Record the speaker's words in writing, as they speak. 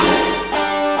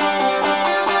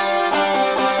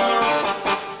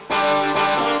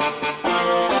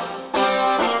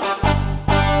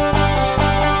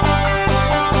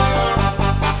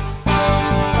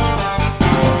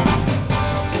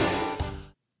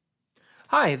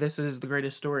Hi, this is The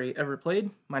Greatest Story Ever Played.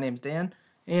 My name's Dan,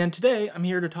 and today I'm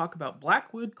here to talk about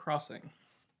Blackwood Crossing.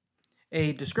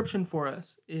 A description for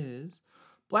us is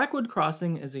Blackwood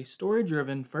Crossing is a story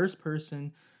driven first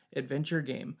person adventure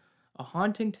game, a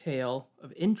haunting tale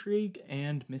of intrigue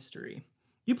and mystery.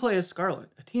 You play as Scarlet,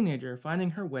 a teenager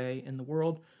finding her way in the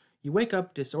world. You wake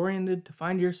up disoriented to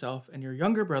find yourself and your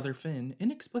younger brother Finn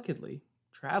inexplicably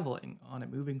traveling on a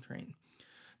moving train.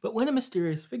 But when a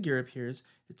mysterious figure appears,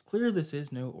 it's clear this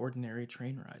is no ordinary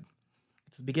train ride.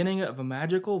 It's the beginning of a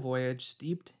magical voyage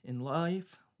steeped in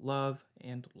life, love,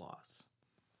 and loss.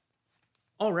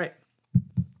 All right.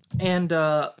 And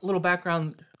a little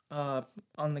background on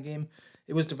the game.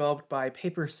 It was developed by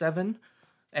Paper 7,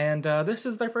 and this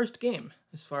is their first game,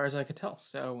 as far as I could tell.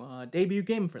 So, debut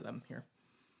game for them here.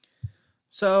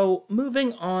 So,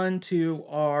 moving on to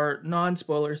our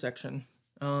non-spoiler section.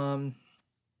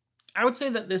 I would say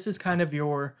that this is kind of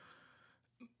your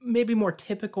maybe more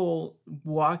typical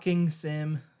walking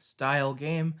sim style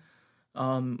game.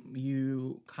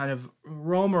 You kind of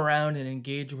roam around and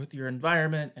engage with your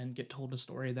environment and get told a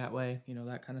story that way,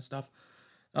 that kind of stuff.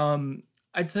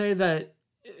 I'd say that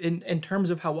in terms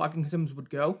of how walking sims would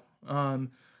go,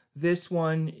 this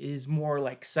one is more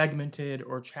like segmented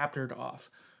or chaptered off.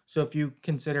 So if you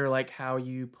consider like how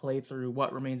you play through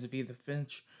What Remains of Edith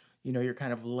Finch, you're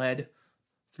kind of led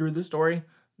through the story.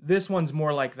 This one's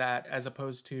more like that, as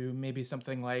opposed to maybe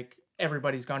something like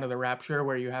Everybody's Gone to the Rapture,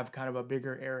 where you have kind of a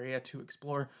bigger area to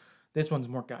explore. This one's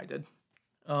more guided.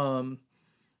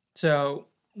 So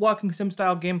walking sim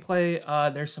style gameplay,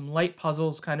 there's some light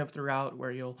puzzles kind of throughout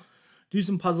where you'll do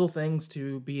some puzzle things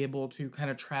to be able to kind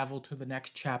of travel to the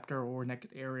next chapter or next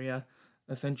area,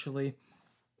 essentially.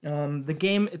 The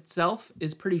game itself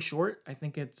is pretty short. I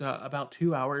think it's about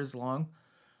 2 hours long.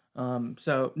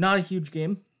 So not a huge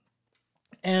game.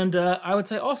 And I would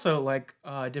say also like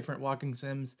different walking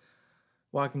sim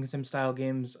style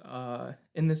games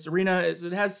in this arena is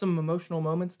it has some emotional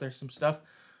moments. There's some stuff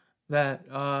that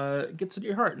gets at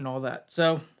your heart and all that.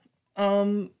 So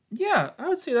yeah, I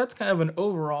would say that's kind of an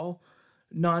overall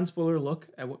non-spoiler look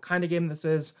at what kind of game this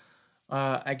is.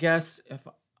 I guess if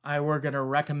I were going to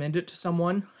recommend it to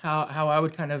someone, how I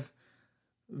would kind of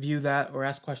view that or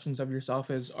ask questions of yourself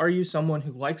is, are you someone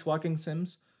who likes walking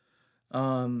sims?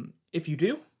 If you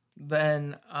do,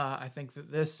 then I think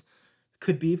that this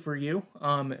could be for you.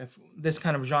 If this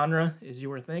kind of genre is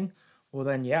your thing, well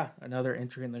then yeah, another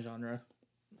entry in the genre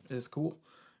is cool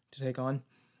to take on.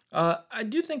 I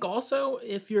do think also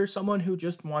if you're someone who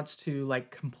just wants to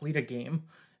like complete a game,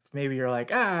 if maybe you're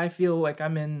like, I feel like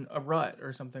I'm in a rut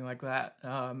or something like that,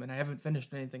 and I haven't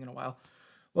finished anything in a while.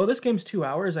 Well, this game's 2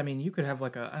 hours. I mean, you could have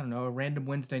like a random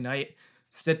Wednesday night,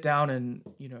 sit down and,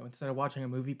 instead of watching a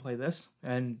movie, play this,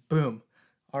 and boom.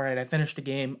 All right, I finished a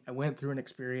game. I went through an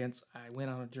experience. I went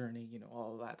on a journey,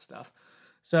 all of that stuff.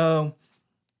 So,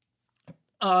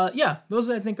 yeah, those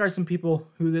I think are some people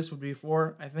who this would be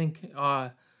for. I think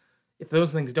if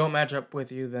those things don't match up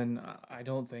with you, then I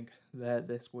don't think that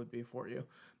this would be for you.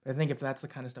 But I think if that's the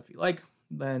kind of stuff you like,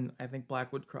 then I think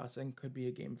Blackwood Crossing could be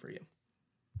a game for you.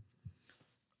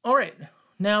 All right,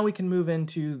 now we can move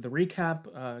into the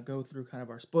recap, go through kind of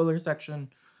our spoiler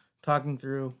section, talking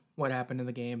through what happened in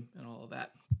the game and all of that.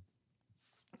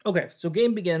 Okay, so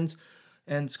game begins,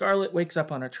 and Scarlet wakes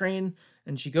up on a train,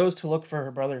 and she goes to look for her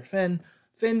brother Finn.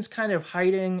 Finn's kind of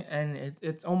hiding, and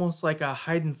it's almost like a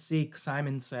hide-and-seek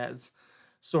Simon Says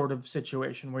sort of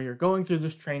situation, where you're going through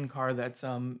this train car that's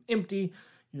empty.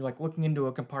 You're like looking into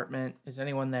a compartment. Is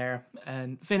anyone there?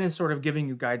 And Finn is sort of giving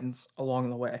you guidance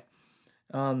along the way.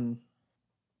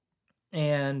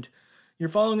 And you're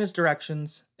following his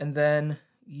directions, and then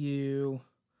you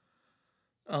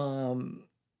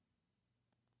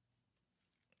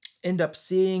end up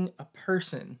seeing a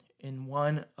person in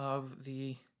one of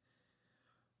the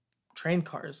train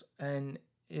cars, and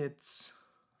it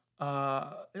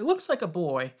looks like a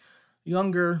boy,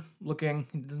 younger looking.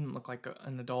 He doesn't look like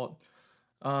an adult,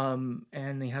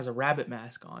 and he has a rabbit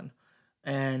mask on,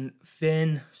 and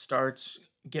Finn starts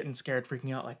getting scared,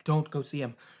 freaking out, like, don't go see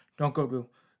him, don't go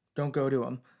to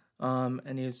him,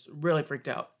 and he's really freaked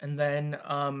out. And then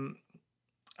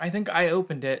I think I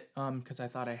opened it because I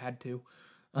thought I had to.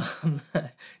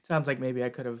 Sounds like maybe I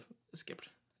could have skipped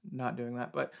not doing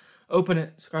that, but open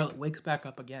it. Scarlet wakes back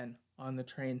up again on the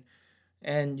train,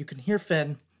 and you can hear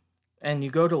Finn, and you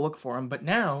go to look for him. But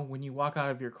now, when you walk out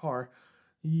of your car,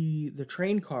 the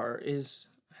train car has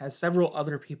several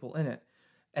other people in it.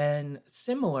 And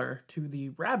similar to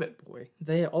the Rabbit Boy,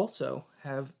 they also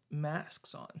have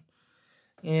masks on.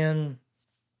 And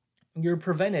you're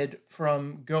prevented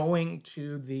from going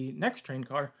to the next train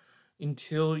car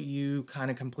until you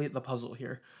kind of complete the puzzle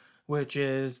here, which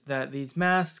is that these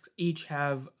masks each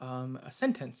have a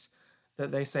sentence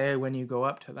that they say when you go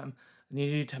up to them. And you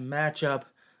need to match up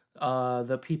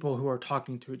the people who are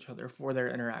talking to each other for their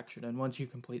interaction. And once you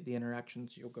complete the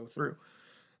interactions, you'll go through.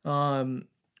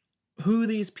 Who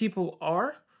these people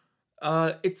are,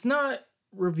 it's not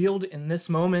revealed in this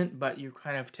moment, but you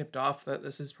kind of tipped off that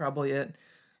this is probably it,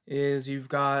 is you've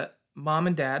got mom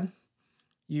and dad,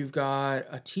 you've got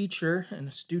a teacher and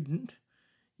a student,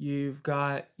 you've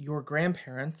got your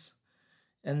grandparents,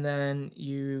 and then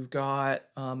you've got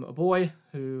a boy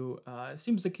who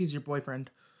seems like he's your boyfriend,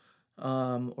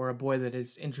 or a boy that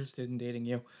is interested in dating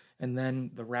you, and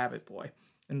then the rabbit boy.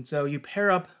 And so you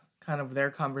pair up kind of their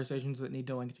conversations that need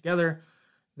to link together,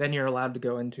 then you're allowed to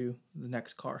go into the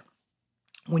next car.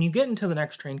 When you get into the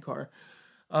next train car,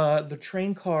 the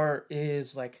train car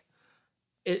is like,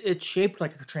 it's shaped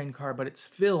like a train car, but it's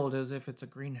filled as if it's a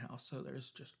greenhouse. So there's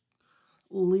just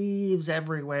leaves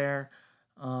everywhere.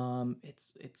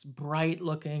 It's bright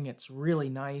looking. It's really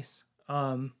nice.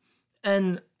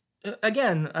 And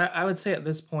again, I would say at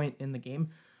this point in the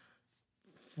game,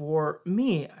 for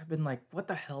me, I've been like, what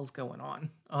the hell's going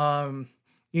on?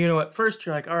 At first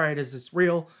you're like, all right, is this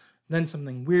real? Then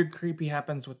something weird, creepy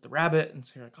happens with the rabbit. And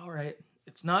so you're like, all right,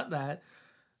 it's not that.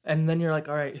 And then you're like,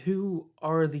 all right, who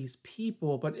are these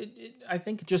people? But I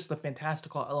think just the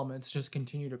fantastical elements just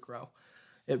continue to grow.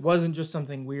 It wasn't just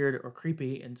something weird or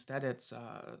creepy. Instead, it's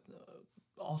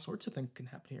all sorts of things can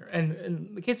happen here. And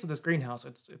in the case of this greenhouse,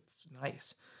 it's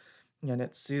nice and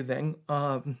it's soothing.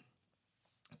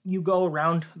 You go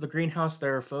around the greenhouse.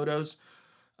 There are photos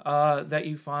that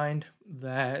you find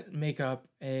that make up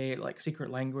a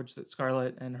secret language that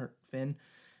Scarlet and her Finn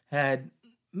had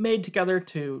made together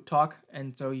to talk,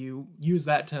 and so you use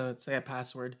that to say a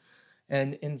password.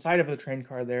 And inside of the train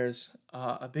car, there's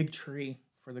a big tree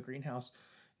for the greenhouse,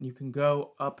 and you can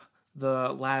go up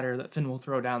the ladder that Finn will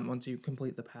throw down once you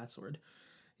complete the password.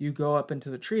 You go up into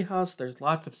the treehouse. There's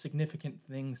lots of significant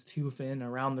things to Finn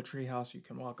around the treehouse. You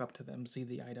can walk up to them, see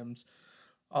the items,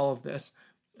 all of this.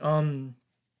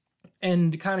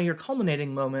 And kind of your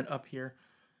culminating moment up here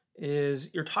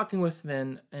is you're talking with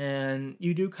Finn, and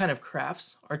you do kind of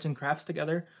arts and crafts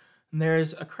together. And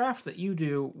there's a craft that you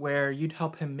do where you'd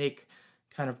help him make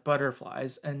kind of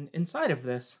butterflies. And inside of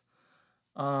this,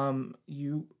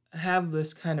 you have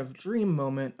this kind of dream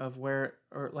moment of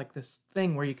this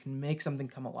thing where you can make something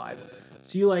come alive.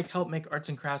 So you help make arts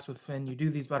and crafts with Finn. You do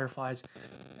these butterflies,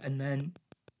 and then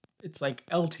it's like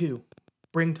L2,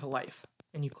 bring to life.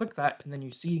 And you click that, and then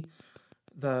you see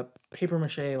the paper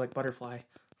mache butterfly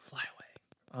fly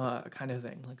away, kind of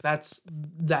thing. That's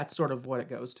sort of what it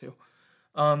goes to.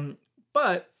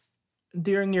 But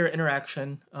during your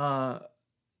interaction,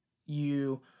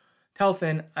 you tell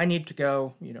Finn, I need to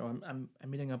go. I'm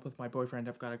meeting up with my boyfriend.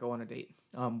 I've got to go on a date.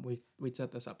 We'd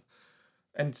set this up,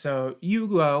 and so you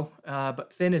go.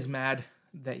 But Finn is mad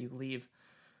that you leave,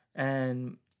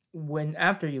 and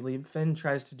after you leave, Finn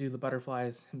tries to do the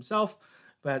butterflies himself,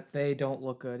 but they don't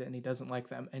look good, and he doesn't like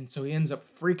them. And so he ends up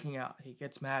freaking out. He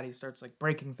gets mad. He starts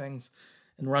breaking things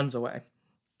and runs away.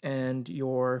 And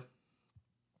your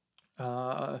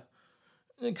kind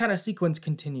of sequence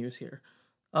continues here.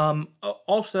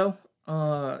 Also,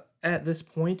 at this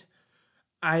point,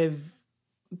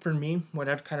 what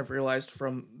I've kind of realized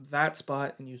from that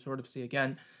spot, and you sort of see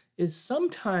again, is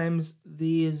sometimes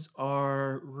these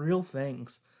are real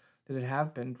things that have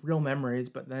happened, real memories,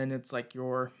 but then it's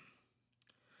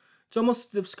it's almost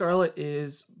as if Scarlet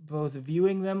is both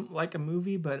viewing them like a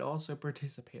movie, but also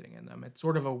participating in them. It's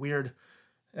sort of a weird,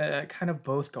 kind of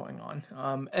both going on.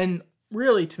 And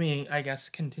really, to me, I guess,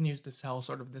 continues to sell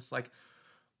sort of this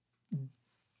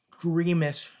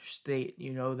dreamish state,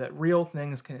 that real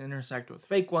things can intersect with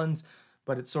fake ones,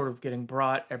 but it's sort of getting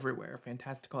brought everywhere.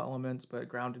 Fantastical elements, but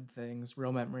grounded things,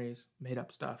 real memories, made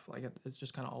up stuff. It's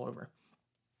just kind of all over.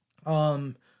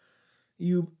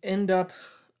 You end up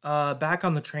back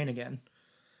on the train again,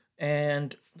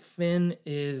 and Finn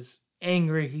is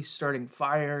angry. He's starting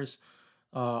fires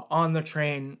on the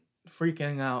train,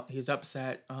 freaking out. He's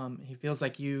upset. He feels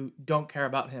like you don't care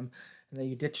about him and that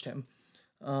you ditched him.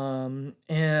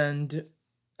 And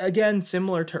again,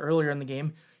 similar to earlier in the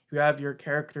game, you have your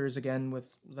characters again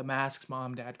with the masks,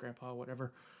 mom, dad, grandpa,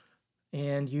 whatever,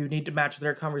 and you need to match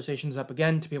their conversations up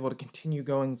again to be able to continue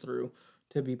going through,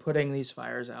 to be putting these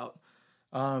fires out.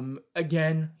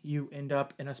 Again, you end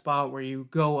up in a spot where you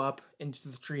go up into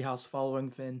the treehouse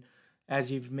following Finn. As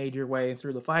you've made your way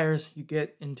through the fires, you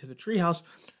get into the treehouse,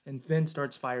 and Finn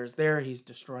starts fires there. He's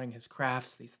destroying his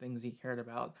crafts, these things he cared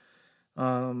about,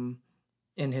 in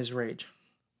his rage.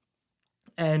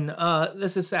 And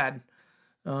this is sad,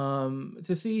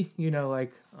 to see,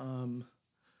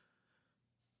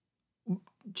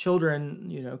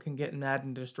 children, can get mad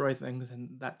and destroy things,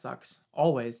 and that sucks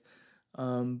always.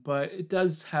 But it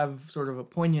does have sort of a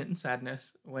poignant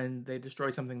sadness when they destroy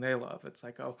something they love. It's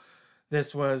like, oh,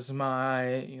 this was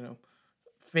my,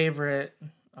 favorite,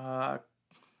 I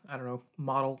don't know,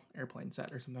 model airplane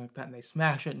set or something like that, and they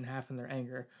smash it in half in their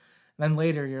anger. And then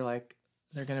later you're like,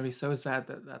 they're gonna be so sad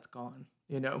that that's gone.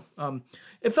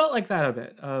 It felt like that a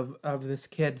bit of this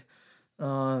kid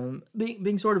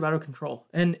being sort of out of control,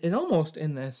 and it almost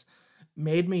in this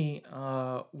made me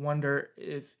wonder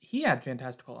if he had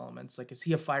fantastical elements. Like, is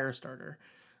he a fire starter?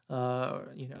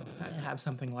 Have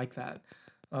something like that,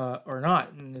 or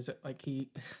not? And is it like he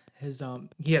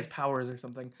has powers or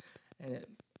something, and it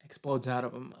explodes out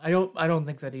of him? I don't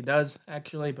think that he does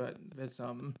actually, but this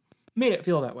made it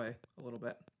feel that way a little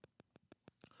bit.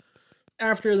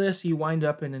 After this, you wind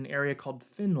up in an area called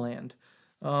Finland,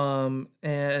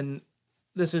 and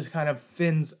this is kind of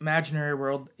Finn's imaginary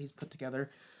world he's put together,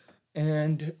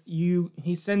 and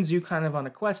he sends you kind of on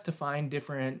a quest to find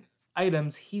different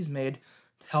items he's made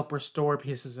to help restore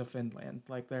pieces of Finland.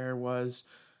 Like, there was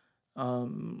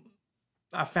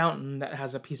a fountain that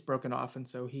has a piece broken off, and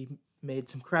so he made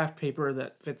some craft paper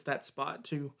that fits that spot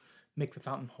to make the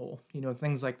fountain whole,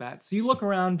 things like that. So you look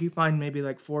around, you find maybe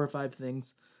like 4 or 5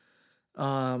 things.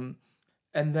 And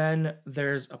then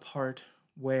there's a part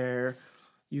where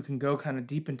you can go kind of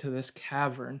deep into this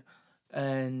cavern,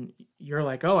 and you're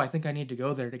like, oh, I think I need to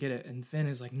go there to get it. And Finn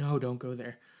is like, no, don't go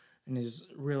there, and is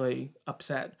really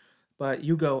upset. But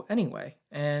you go anyway,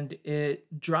 and it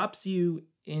drops you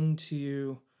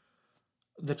into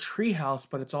the treehouse,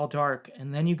 but it's all dark.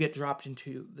 And then you get dropped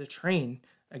into the train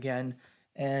again,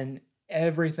 and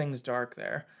everything's dark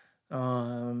there.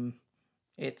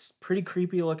 It's pretty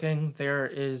creepy looking. There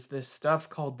is this stuff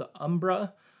called the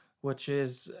Umbra, which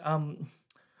is, I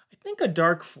think, a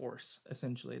dark force,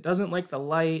 essentially. It doesn't like the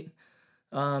light,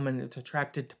 and it's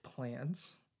attracted to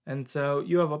plants. And so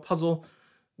you have a puzzle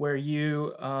where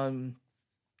you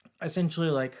essentially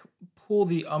like pull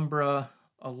the Umbra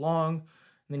along,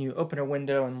 and then you open a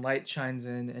window and light shines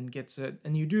in and gets it.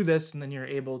 And you do this, and then you're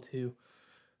able to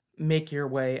make your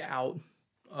way out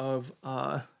of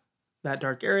that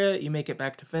dark area. You make it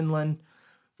back to Finland.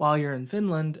 While you're in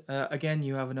Finland, again,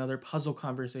 you have another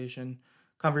conversation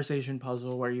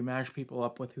puzzle where you mash people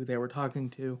up with who they were talking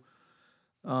to.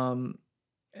 And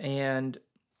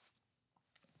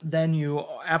then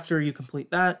after you complete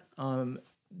that,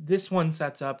 this one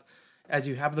sets up as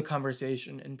you have the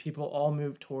conversation, and people all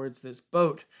move towards this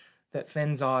boat that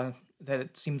Finn's on, that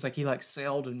it seems like he like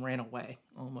sailed and ran away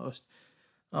almost.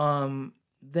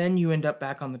 Then you end up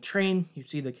back on the train. You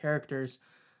see the characters.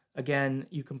 Again,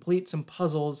 you complete some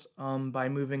puzzles by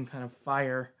moving kind of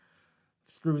fire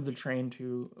through the train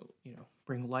to,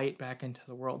 bring light back into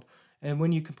the world. And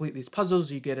when you complete these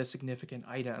puzzles, you get a significant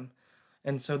item.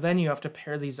 And so then you have to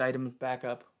pair these items back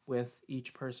up with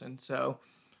each person. So,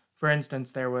 for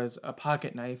instance, there was a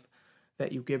pocket knife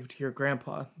that you give to your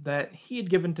grandpa that he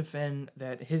had given to Finn,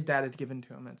 that his dad had given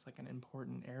to him. It's like an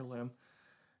important heirloom.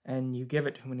 And you give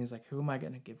it to him, and he's like, who am I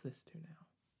going to give this to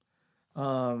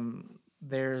now?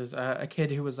 There's a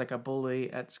kid who was like a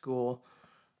bully at school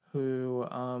who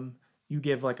you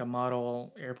give like a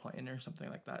model airplane or something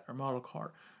like that, or model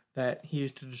car that he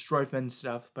used to destroy Finn's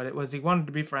stuff. But he wanted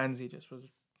to be friends. He just was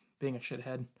being a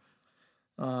shithead.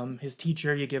 His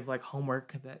teacher, you give like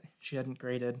homework that she hadn't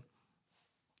graded.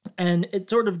 And it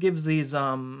sort of gives these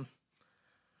I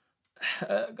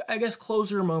guess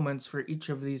closer moments for each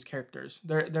of these characters.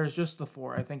 There's just the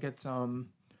 4. I think it's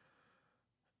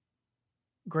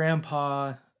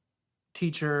grandpa,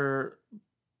 teacher,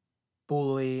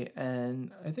 bully,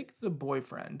 and I think the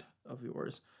boyfriend of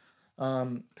yours.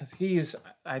 Because he's,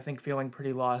 I think, feeling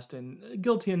pretty lost and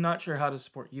guilty and not sure how to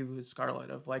support you, Scarlet,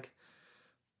 of like,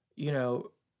 you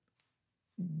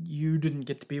didn't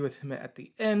get to be with him at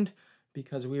the end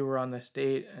because we were on this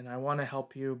date, and I want to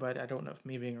help you, but I don't know if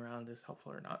me being around is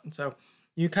helpful or not. And so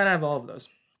you kind of have all of those.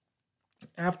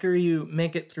 After you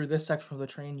make it through this section of the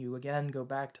train, you again go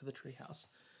back to the treehouse,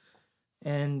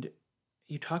 and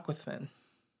you talk with Finn.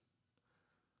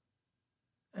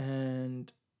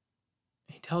 And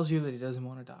he tells you that he doesn't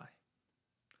want to die.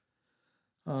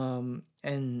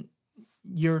 And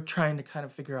you're trying to kind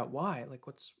of figure out why. Like,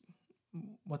 what's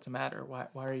the matter? Why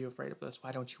are you afraid of this?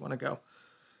 Why don't you want to go?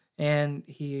 And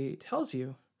he tells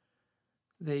you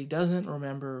that he doesn't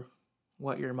remember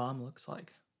what your mom looks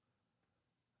like.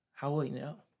 How will he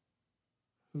know?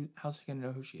 How's he going to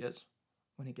know who she is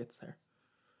when he gets there?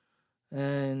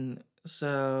 And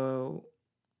so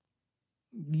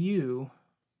you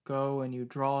go and you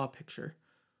draw a picture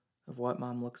of what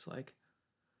mom looks like.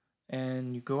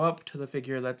 And you go up to the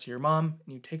figure that's your mom,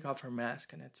 and you take off her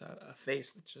mask, and it's a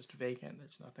face that's just vacant.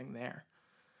 There's nothing there.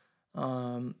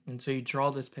 And so you draw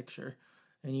this picture,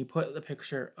 and you put the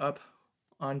picture up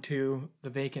onto the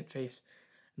vacant face,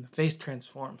 and the face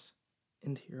transforms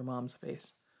into your mom's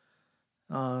face.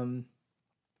 And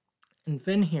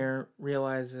Finn here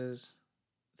realizes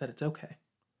that it's okay.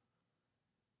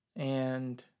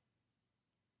 And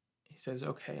he says,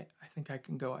 okay, I think I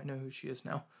can go. I know who she is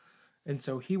now. And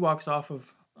so he walks off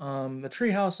of the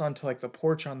treehouse onto like the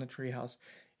porch on the treehouse.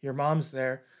 Your mom's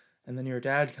there, and then your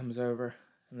dad comes over,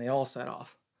 and they all set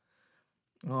off.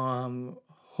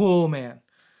 Oh man.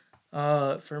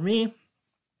 For me,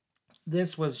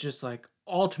 this was just like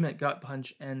ultimate gut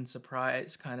punch and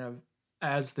surprise kind of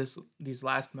as these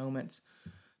last moments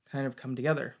kind of come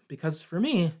together. Because for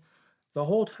me, the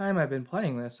whole time I've been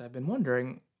playing this, I've been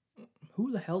wondering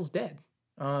who the hell's dead.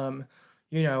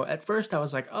 At first I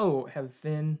was like, oh, have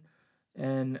Finn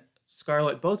and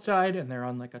Scarlet both died and they're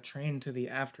on like a train to the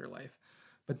afterlife.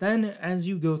 But then as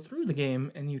you go through the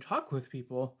game and you talk with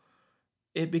people,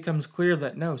 it becomes clear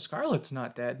that no, Scarlet's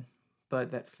not dead,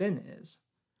 but that Finn is.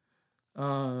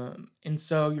 And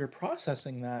so you're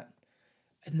processing that,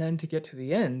 and then to get to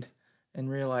the end and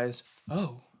realize,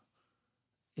 oh,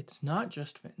 it's not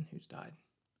just Finn who's died.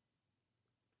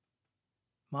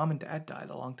 Mom and Dad died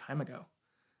a long time ago.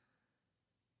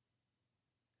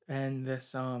 And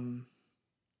this kind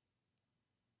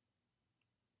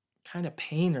of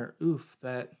pain or oof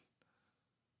that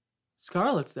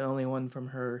Scarlet's the only one from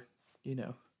her,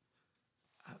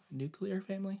 nuclear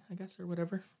family, I guess, or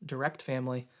whatever, direct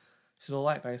family, still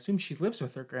alive. I assume she lives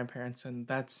with her grandparents, and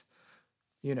that's,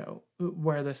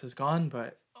 where this has gone.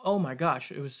 But oh my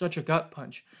gosh, it was such a gut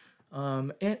punch.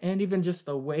 And even just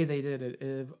the way they did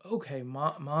it. Okay,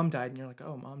 mom died, and you're like,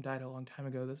 oh, mom died a long time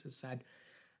ago. This is sad.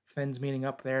 Finn's meeting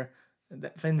up there.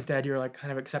 That Finn's dead. You're like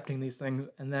kind of accepting these things,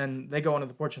 and then they go onto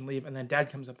the porch and leave. And then Dad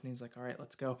comes up and he's like, all right,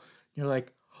 let's go. And you're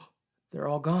like, oh, they're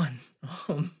all gone.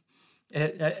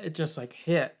 It just like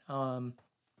hit. I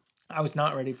was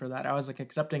not ready for that. I was like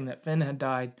accepting that Finn had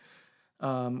died,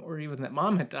 or even that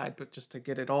Mom had died, but just to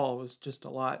get it all was just a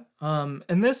lot.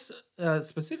 And this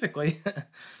specifically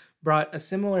brought a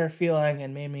similar feeling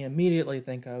and made me immediately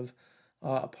think of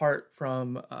apart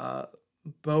from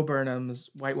Bo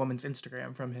Burnham's White Woman's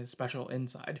Instagram from his special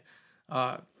Inside.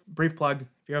 Brief plug,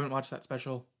 if you haven't watched that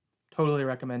special, totally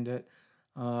recommend it.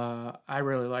 I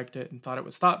really liked it and thought it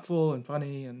was thoughtful and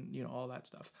funny and, all that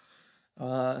stuff.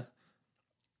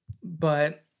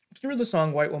 But through the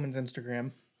song White Woman's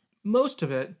Instagram, most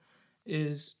of it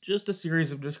is just a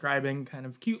series of describing kind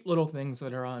of cute little things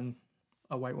that are on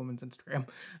a white woman's Instagram.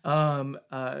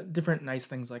 Different nice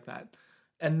things like that.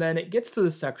 And then it gets to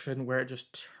the section where it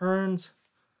just turns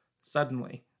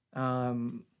suddenly.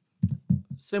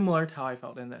 Similar to how I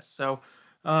felt in this. So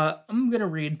I'm going to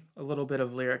read a little bit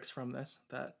of lyrics from this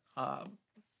that, I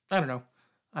don't know,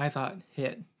 I thought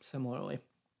hit similarly.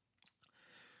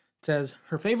 It says,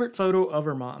 her favorite photo of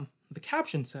her mom. The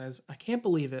caption says, I can't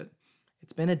believe it.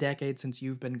 It's been a decade since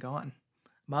you've been gone.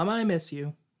 Mama, I miss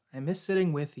you. I miss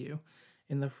sitting with you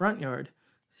in the front yard,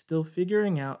 still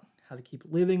figuring out how to keep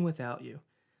living without you.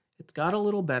 It's got a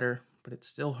little better, but it's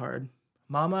still hard.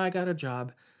 Mama, I got a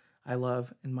job I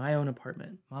love in my own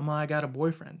apartment. Mama, I got a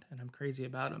boyfriend, and I'm crazy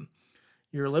about him.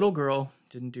 Your little girl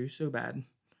didn't do so bad.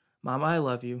 Mama, I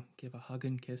love you. Give a hug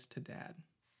and kiss to Dad.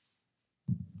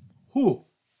 Whew.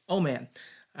 Oh, man.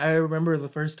 I remember the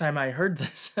first time I heard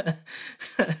this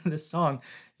this song.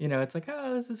 It's like,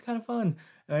 oh, this is kind of fun.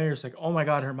 And you're just like, oh, my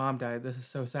God, her mom died. This is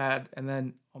so sad. And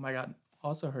then, oh, my God,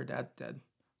 also her dad dead.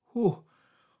 Whew.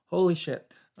 Holy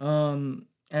shit.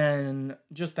 And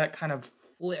just that kind of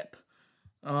flip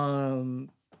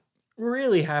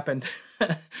really happened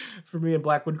for me in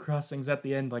Blackwood Crossings at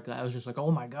the end. Like that. I was just like,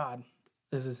 oh my God,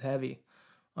 this is heavy.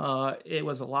 It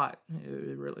was a lot.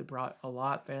 It really brought a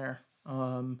lot there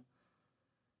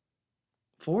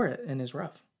for it and is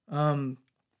rough.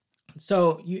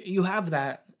 So you have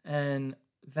that, and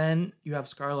then you have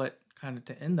Scarlet kind of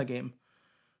to end the game.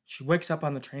 She wakes up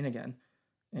on the train again,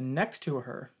 and next to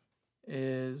her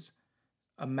is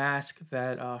a mask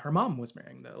that her mom was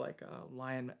wearing, the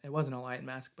lion. It wasn't a lion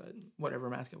mask, but whatever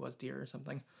mask it was, deer or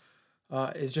something,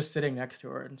 is just sitting next to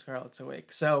her, and Scarlet's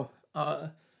awake. So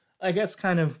I guess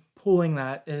kind of pulling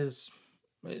that is,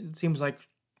 it seems like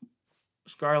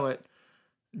Scarlet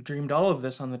dreamed all of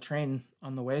this on the train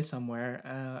on the way somewhere,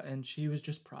 and she was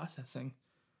just processing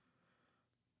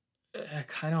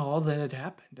kind of all that had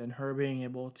happened, and her being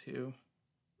able to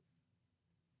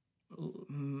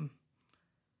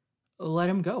let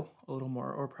him go a little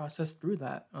more or process through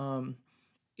that.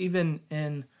 even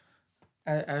in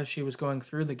as she was going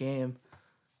through the game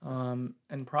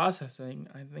and processing,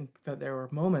 I think that there were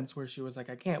moments where she was like,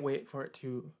 I can't wait for it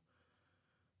to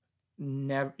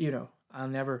never, I'll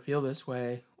never feel this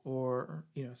way, or,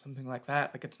 something like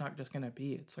that. Like, it's not just going to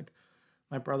be, it's like,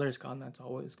 my brother's gone, that's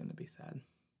always going to be sad.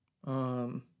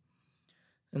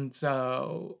 And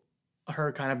so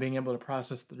her kind of being able to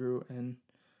process through and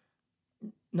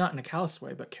not in a callous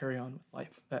way, but carry on with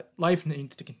life, that life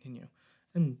needs to continue.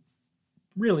 And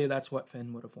really, that's what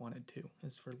Finn would have wanted to,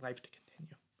 is for life to continue.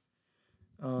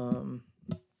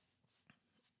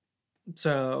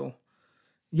 So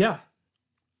yeah,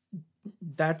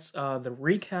 that's the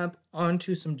recap. On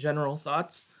to some general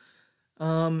thoughts.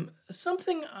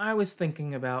 Something I was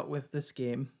thinking about with this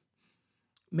game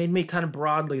made me kind of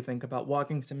broadly think about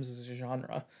walking sims as a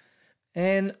genre.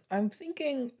 And I'm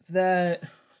thinking that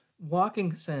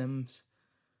walking sims,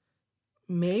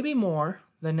 maybe more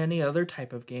than any other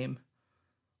type of game,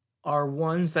 are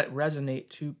ones that resonate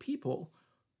to people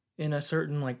in a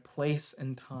certain like place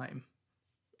and time.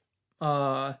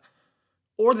 Or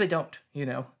they don't,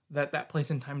 that place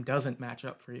and time doesn't match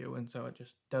up for you, and so it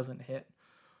just doesn't hit.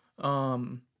 I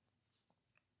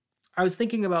was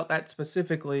thinking about that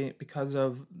specifically because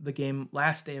of the game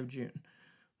Last Day of June,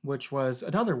 which was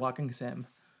another walking sim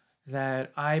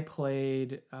that I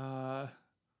played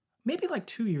maybe like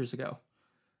 2 years ago.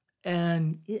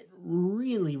 And it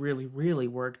really, really, really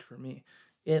worked for me.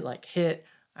 It like hit.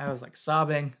 I was like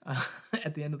sobbing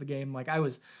at the end of the game. Like I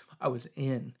was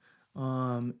in.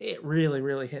 It really,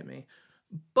 really hit me.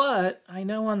 But I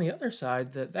know on the other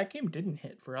side that game didn't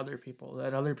hit for other people.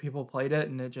 That other people played it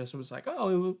and it just was like,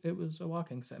 oh, it was a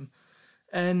walking sim.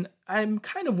 And I'm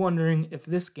kind of wondering if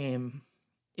this game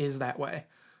is that way.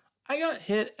 I got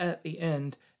hit at the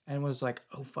end and was like,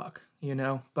 oh fuck,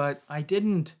 but I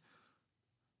didn't.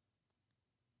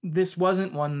 This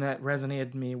wasn't one that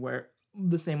resonated me where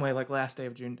the same way like Last Day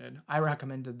of June did. I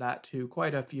recommended that to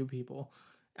quite a few people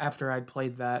after I'd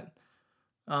played that.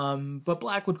 But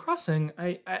Blackwood Crossing,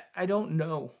 I don't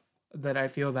know that I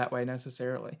feel that way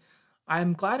necessarily.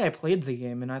 I'm glad I played the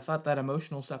game, and I thought that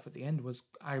emotional stuff at the end was,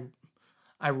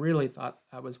 I really thought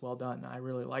that was well done. I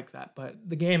really liked that. But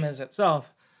the game as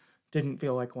itself didn't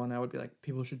feel like one I would be like,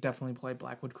 people should definitely play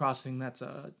Blackwood Crossing. That's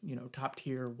a, top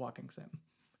tier walking sim.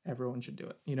 Everyone should do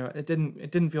it. It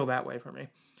didn't feel that way for me.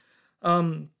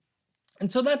 And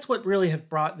so that's what really have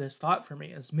brought this thought for me,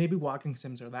 is maybe walking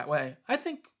sims are that way. I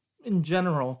think in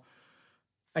general,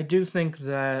 I do think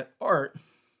that art,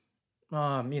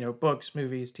 books,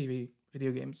 movies, TV,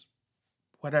 video games,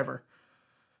 whatever,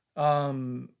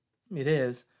 it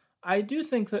is. I do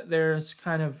think that there's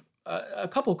kind of a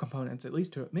couple components, at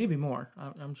least to it, maybe more.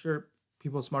 I'm sure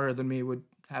people smarter than me would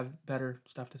have better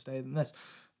stuff to say than this.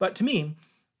 But to me,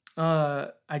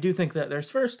 I do think that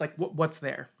there's first, like, what's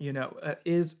there,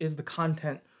 is the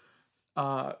content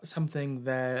something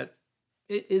that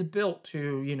is built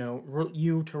to,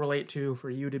 you to relate to, for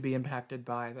you to be impacted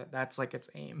by, that's like its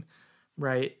aim,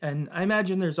 right? And I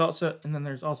imagine there's also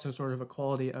sort of a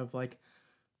quality of like,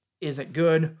 is it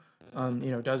good?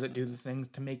 Does it do the things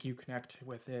to make you connect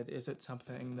with it? Is it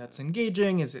something that's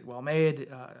engaging? Is it well made?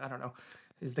 I don't know.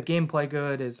 Is the gameplay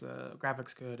good? Is the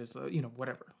graphics good? Is the,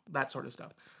 whatever, that sort of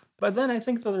stuff. But then I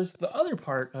think that there's the other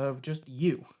part of just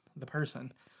you, the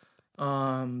person,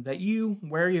 that you,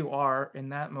 where you are in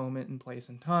that moment and place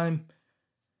and time,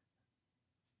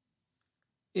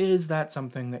 is that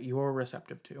something that you're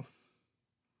receptive to?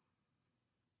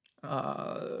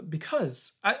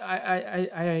 Because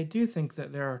I do think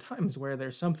that there are times where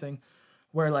there's something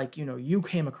where, like, you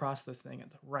came across this thing at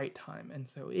the right time, and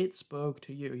so it spoke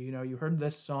to you. You heard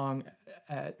this song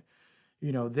at,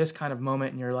 this kind of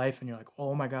moment in your life, and you're like,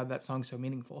 oh my God, that song's so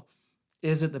meaningful.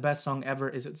 Is it the best song ever?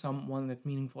 Is it someone that's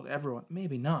meaningful to everyone?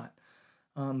 Maybe not.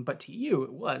 But to you,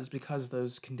 it was, because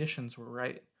those conditions were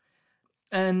right.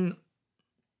 And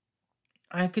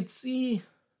I could see,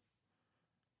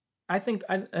 I think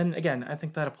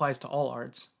that applies to all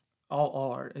arts.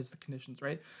 All art is the conditions,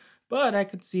 right? But I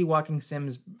could see walking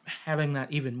sims having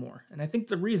that even more. And I think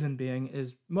the reason being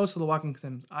is most of the walking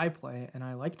sims I play, and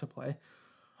I like to play,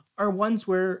 are ones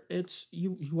where it's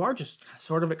you are just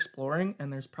sort of exploring,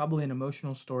 and there's probably an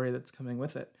emotional story that's coming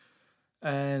with it.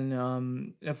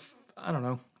 And if I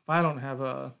don't have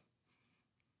a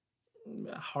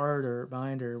heart or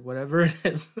mind or whatever it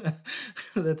is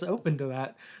that's open to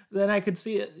that, then I could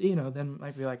see it. Then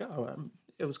I'd be like, oh,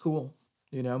 it was cool.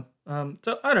 So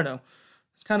I don't know.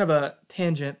 It's kind of a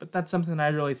tangent, but that's something I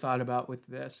really thought about with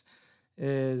this.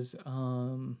 Is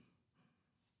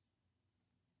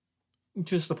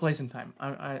just the place and time.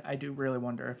 I do really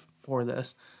wonder if for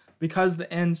this because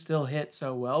the end still hit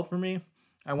so well for me,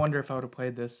 I wonder if I would have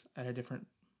played this at a different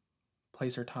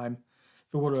place or time,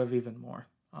 if it would have even more.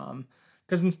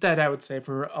 Because instead, I would say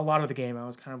for a lot of the game, I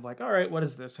was kind of like, all right, what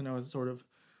is this? And I was sort of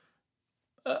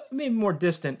maybe more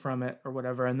distant from it or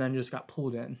whatever, and then just got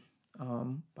pulled in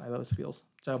by those feels.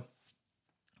 So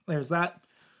there's that.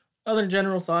 Other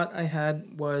general thought I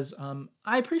had was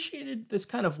I appreciated this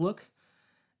kind of look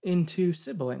into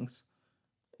siblings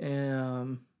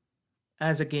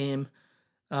as a game.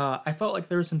 I felt like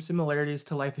there were some similarities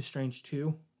to Life is Strange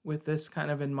 2 with this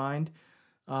kind of in mind.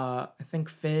 I think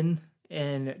Finn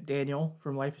and Daniel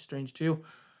from Life is Strange 2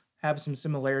 have some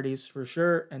similarities for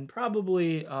sure, and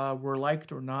probably were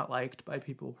liked or not liked by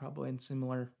people probably in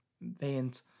similar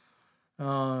veins.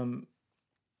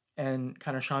 And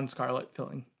kind of Sean Scarlett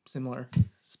filling similar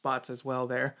spots as well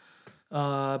there.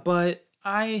 But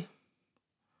I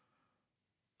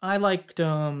liked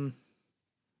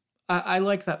I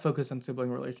like that focus on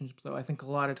sibling relationships though. I think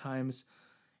a lot of times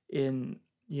in,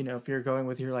 if you're going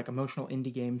with your like emotional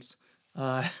indie games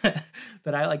that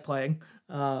I like playing,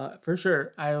 for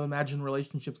sure, I imagine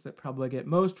relationships that probably get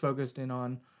most focused in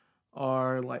on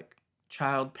are like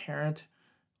child parent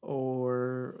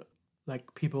or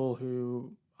like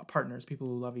partners, people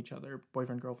who love each other,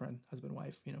 boyfriend, girlfriend, husband,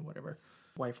 wife, whatever,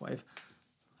 wife,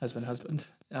 husband,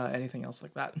 anything else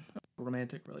like that,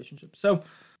 romantic relationship. So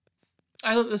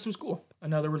I thought this was cool.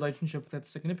 Another relationship that's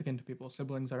significant to people.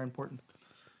 Siblings are important.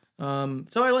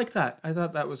 So I like that. I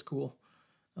thought that was cool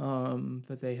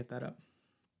that they hit that up.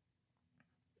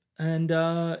 And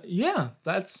yeah,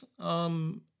 that's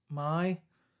my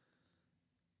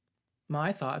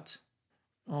thoughts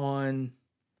on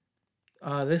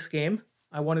this game.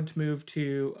 I wanted to move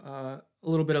to a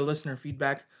little bit of listener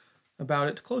feedback about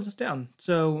it to close us down.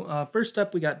 So first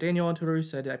up, we got Daniel on Twitter who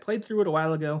said, I played through it a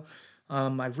while ago.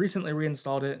 I've recently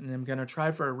reinstalled it and I'm going to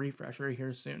try for a refresher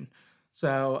here soon.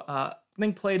 So I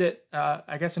think played it,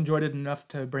 I guess enjoyed it enough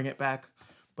to bring it back,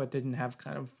 but didn't have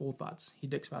kind of full thoughts.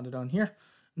 He'd expounded on here.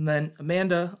 And then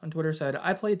Amanda on Twitter said,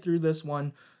 I played through this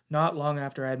one not long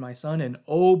after I had my son, and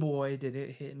oh boy, did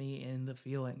it hit me in the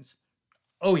feelings.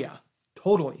 Oh yeah,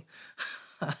 totally.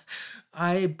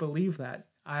 I believe that.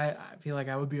 I feel like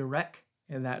I would be a wreck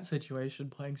in that situation,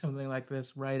 playing something like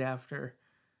this right after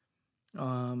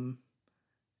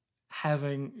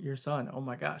having your son. Oh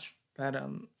my gosh, that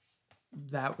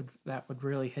would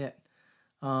really hit.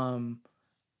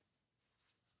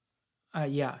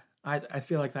 Yeah, I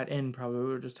feel like that end probably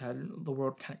would have just had the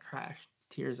world kind of crash,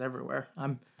 tears everywhere.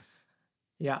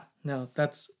 Yeah, no,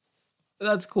 that's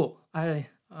cool. I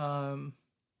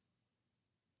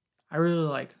really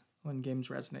like when games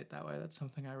resonate that way. That's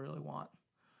something I really want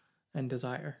and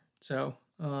desire. So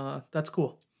that's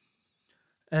cool.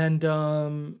 And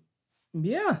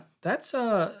yeah, that's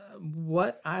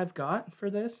what I've got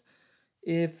for this.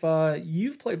 If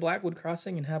you've played Blackwood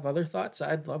Crossing and have other thoughts,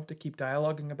 I'd love to keep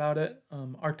dialoguing about it.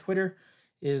 Our Twitter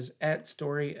is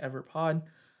 @StoryEverPod.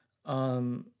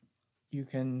 You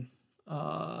can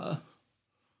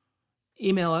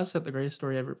email us at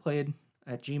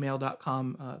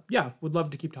thegreateststoryeverplayed@gmail.com. Yeah, would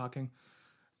love to keep talking.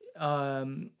 I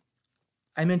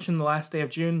mentioned the last day of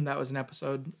June. That was an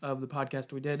episode of the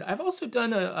podcast we did. I've also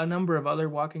done a number of other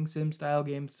walking sim style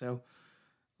games. So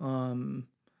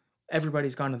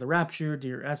Everybody's Gone to the Rapture,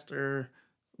 Dear Esther,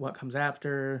 What Comes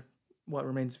After, What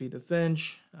Remains of Edith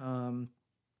Finch,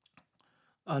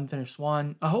 Unfinished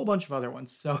Swan, a whole bunch of other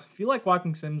ones. So if you like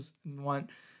walking sims and want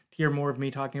to hear more of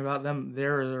me talking about them,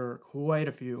 there are quite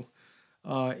a few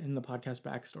in the podcast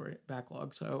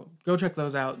backlog. So go check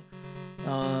those out.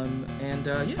 Yeah,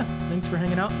 thanks for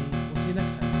hanging out, and we'll see you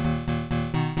next time.